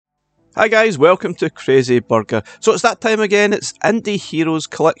Hi guys, welcome to Crazy Burger. So it's that time again, it's Indie Heroes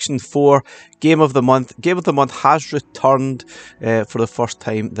Collection 4 Game of the Month. Game of the Month has returned for the first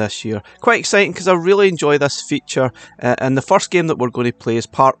time this year. Quite exciting because I really enjoy this feature, and the first game that we're going to play as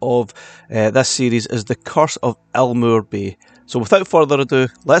part of this series is the Curse of Illmoore Bay. So without further ado,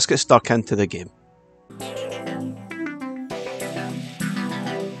 let's get stuck into the game.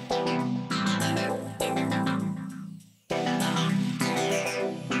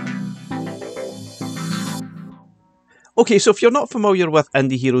 Okay, so if you're not familiar with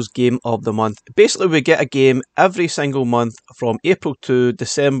Indie Heroes Game of the Month, basically we get a game every single month from April to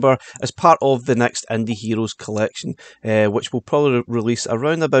December as part of the next Indie Heroes collection, which will probably release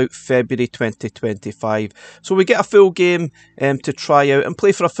around about February 2025. So we get a full game to try out and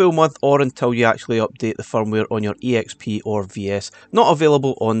play for a full month or until you actually update the firmware on your EXP or VS, not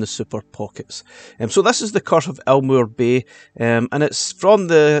available on the Super Pockets. So this is the Curse of Illmoore Bay, and it's from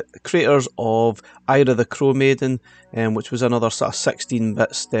the creators of Ira the Crow Maiden, which was another sort of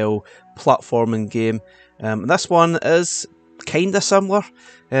 16-bit style platforming game. This one is kind of similar.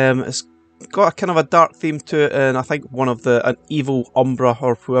 It's got a kind of a dark theme to it, and I think an evil Umbra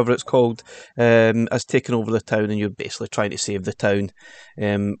or whoever it's called has taken over the town, and you're basically trying to save the town.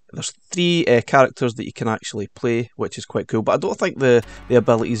 There's 3 characters that you can actually play, which is quite cool, but I don't think the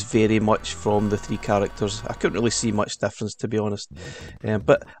abilities vary much from the 3 characters. I couldn't really see much difference, to be honest.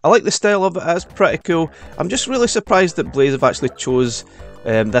 But I like the style of it, it's pretty cool. I'm just really surprised that Blaze have actually chose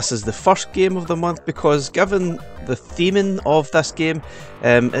this is the first game of the month, because given the theming of this game,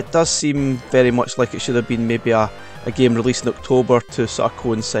 it does seem very much like it should have been maybe a game released in October to sort of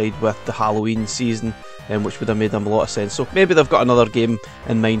coincide with the Halloween season, which would have made them a lot of sense. So maybe they've got another game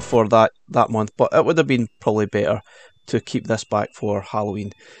in mind for that month, but it would have been probably better to keep this back for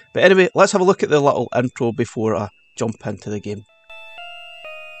Halloween. But anyway, let's have a look at the little intro before I jump into the game.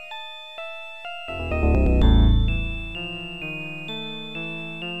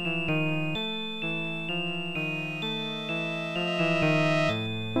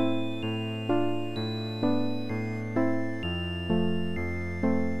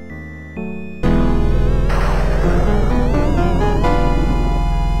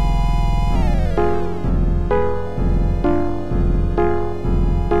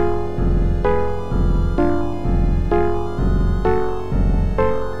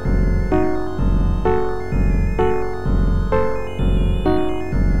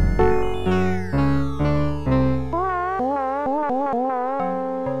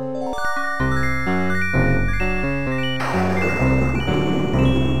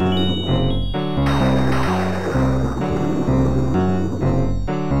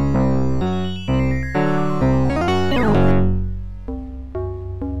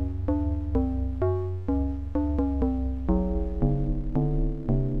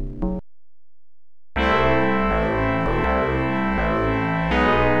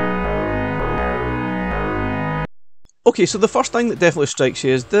 Okay, so the first thing that definitely strikes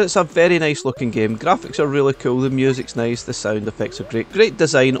you is that it's a very nice looking game. Graphics are really cool, the music's nice, the sound effects are great. Great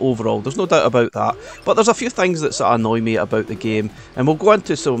design overall, there's no doubt about that. But there's a few things that sort of annoy me about the game, and we'll go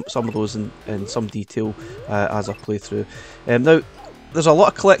into some of those in some detail as I play through. Now, there's a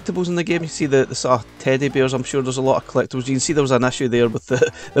lot of collectibles in the game. You see the sort of teddy bears, I'm sure there's a lot of collectibles. You can see there was an issue there with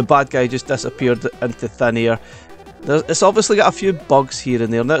the bad guy just disappeared into thin air. It's obviously got a few bugs here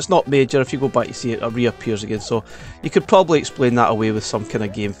and there. Now, it's not major. If you go back, you see it reappears again. So you could probably explain that away with some kind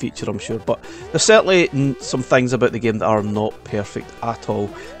of game feature, I'm sure. But there's certainly some things about the game that are not perfect at all.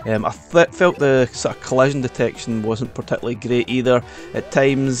 I felt the sort of collision detection wasn't particularly great either. At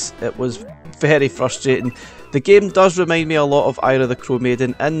times, it was very frustrating. The game does remind me a lot of Ira the Crow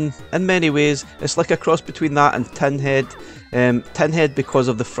Maiden in many ways. It's like a cross between that and Tinhead. Tinhead because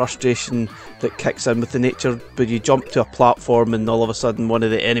of the frustration that kicks in with the nature, but you jump to a platform and all of a sudden one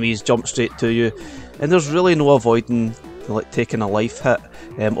of the enemies jumps straight to you, and there's really no avoiding like taking a life hit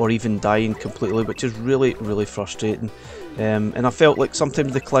or even dying completely, which is really frustrating. And I felt like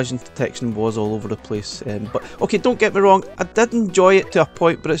sometimes the collision detection was all over the place. But okay, don't get me wrong, I did enjoy it to a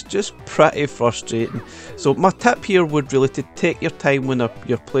point, but it's just pretty frustrating. So my tip here would really to take your time when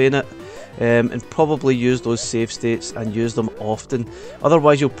you're playing it, and probably use those save states and use them often.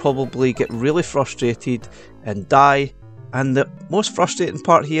 Otherwise you'll probably get really frustrated and die. And the most frustrating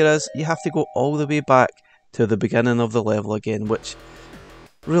part here is you have to go all the way back to the beginning of the level again, which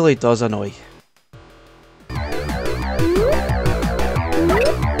really does annoy.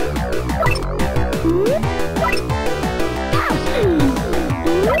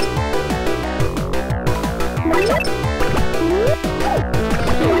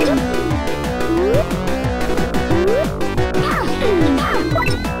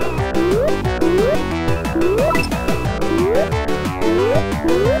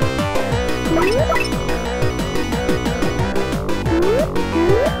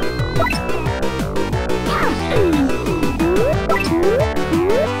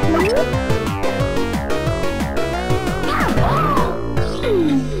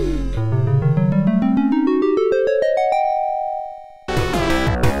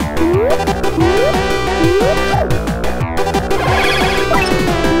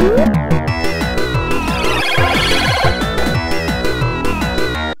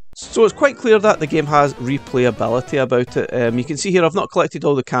 So it's quite clear that the game has replayability about it. You can see here I've not collected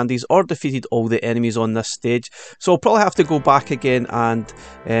all the candies or defeated all the enemies on this stage, so I'll probably have to go back again and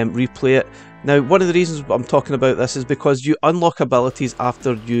replay it. Now, one of the reasons I'm talking about this is because you unlock abilities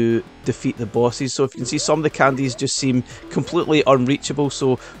after you defeat the bosses. So if you can see, some of the candies just seem completely unreachable.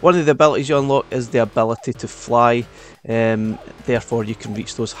 So one of the abilities you unlock is the ability to fly. Therefore, you can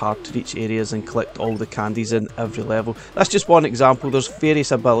reach those hard to reach areas and collect all the candies in every level. That's just one example. There's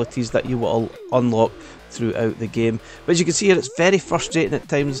various abilities that you will unlock throughout the game. But as you can see here, it's very frustrating at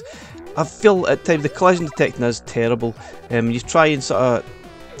times. I feel at times the collision detecting is terrible. You try and sort of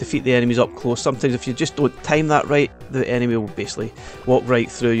defeat the enemies up close. Sometimes if you just don't time that right, the enemy will basically walk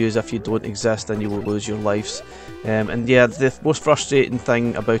right through you as if you don't exist, and you will lose your lives. And yeah, the most frustrating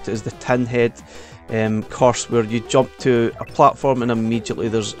thing about it is the tin head curse, where you jump to a platform and immediately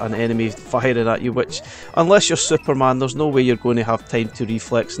there's an enemy firing at you, which, unless you're Superman, there's no way you're going to have time to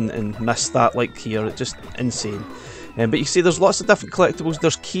reflex and miss that like here. It's just insane. But you see there's lots of different collectibles.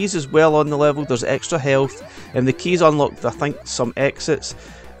 There's keys as well on the level, there's extra health, and the keys unlock, I think, some exits.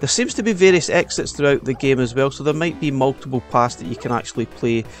 There seems to be various exits throughout the game as well, so there might be multiple paths that you can actually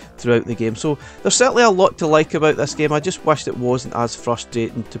play throughout the game. So there's certainly a lot to like about this game. I just wished it wasn't as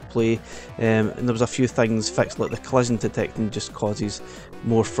frustrating to play, and there was a few things fixed, like the collision detecting just causes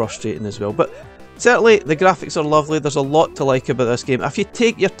more frustrating as well. But certainly the graphics are lovely. There's a lot to like about this game. If you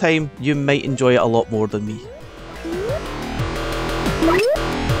take your time, you might enjoy it a lot more than me.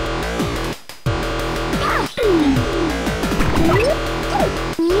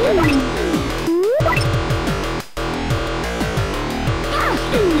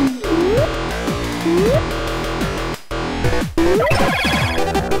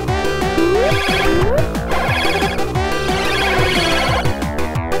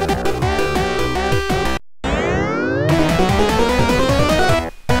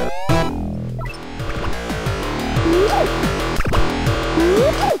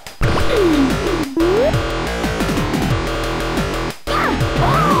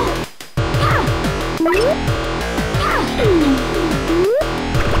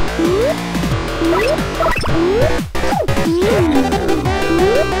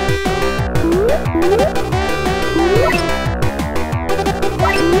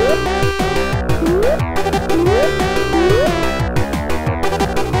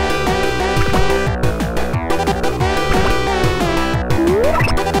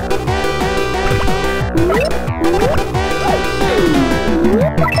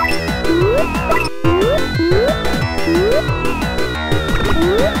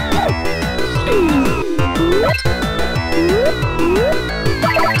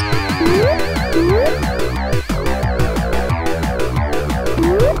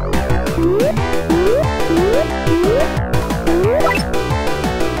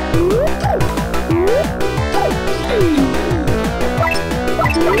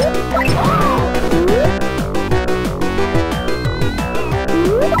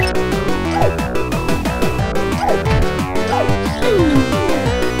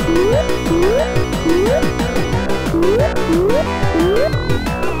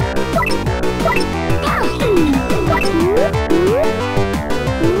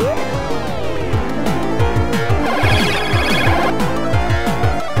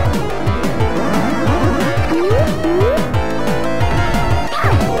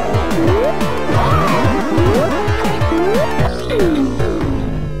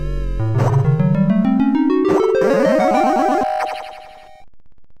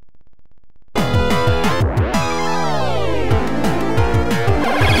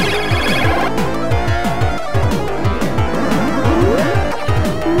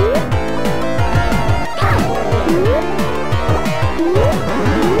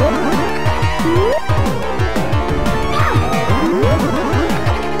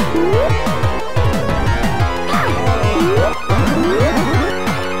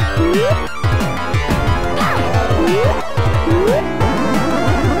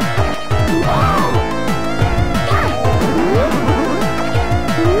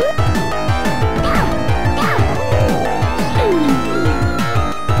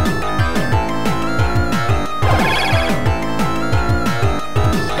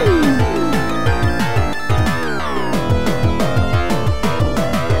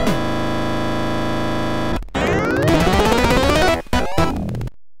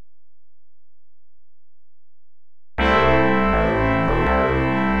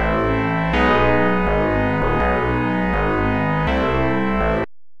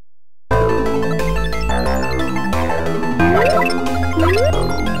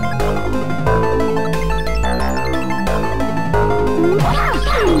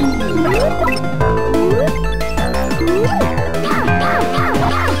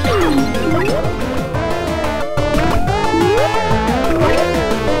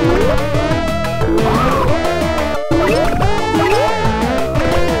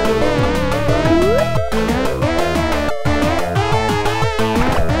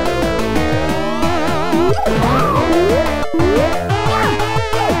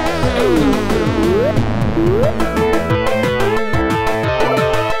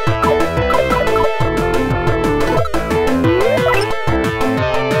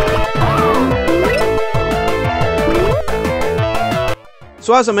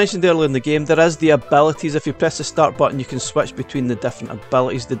 So as I mentioned earlier in the game, there is the abilities. If you press the start button, you can switch between the different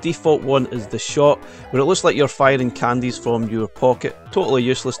abilities. The default one is the shot, where it looks like you're firing candies from your pocket. Totally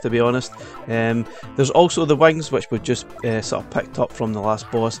useless, to be honest. There's also the wings, which we've just sort of picked up from the last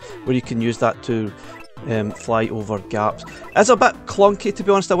boss, where you can use that to fly over gaps. It's a bit clunky, to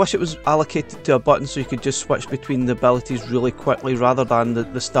be honest. I wish it was allocated to a button so you could just switch between the abilities really quickly rather than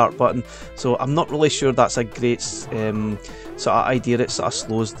the start button. So I'm not really sure that's a great sort of idea. It sort of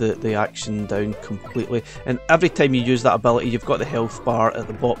slows the action down completely, and every time you use that ability, you've got the health bar at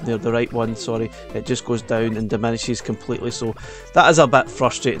the bottom there, the right one, sorry, it just goes down and diminishes completely. So that is a bit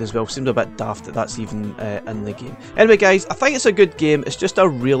frustrating as well. Seems a bit daft that that's even in the game. Anyway guys, I think it's a good game. It's just a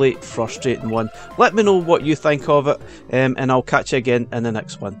really frustrating one. Let me know what you think of it, and I'll catch you again in the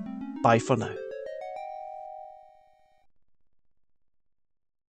next one. Bye for now.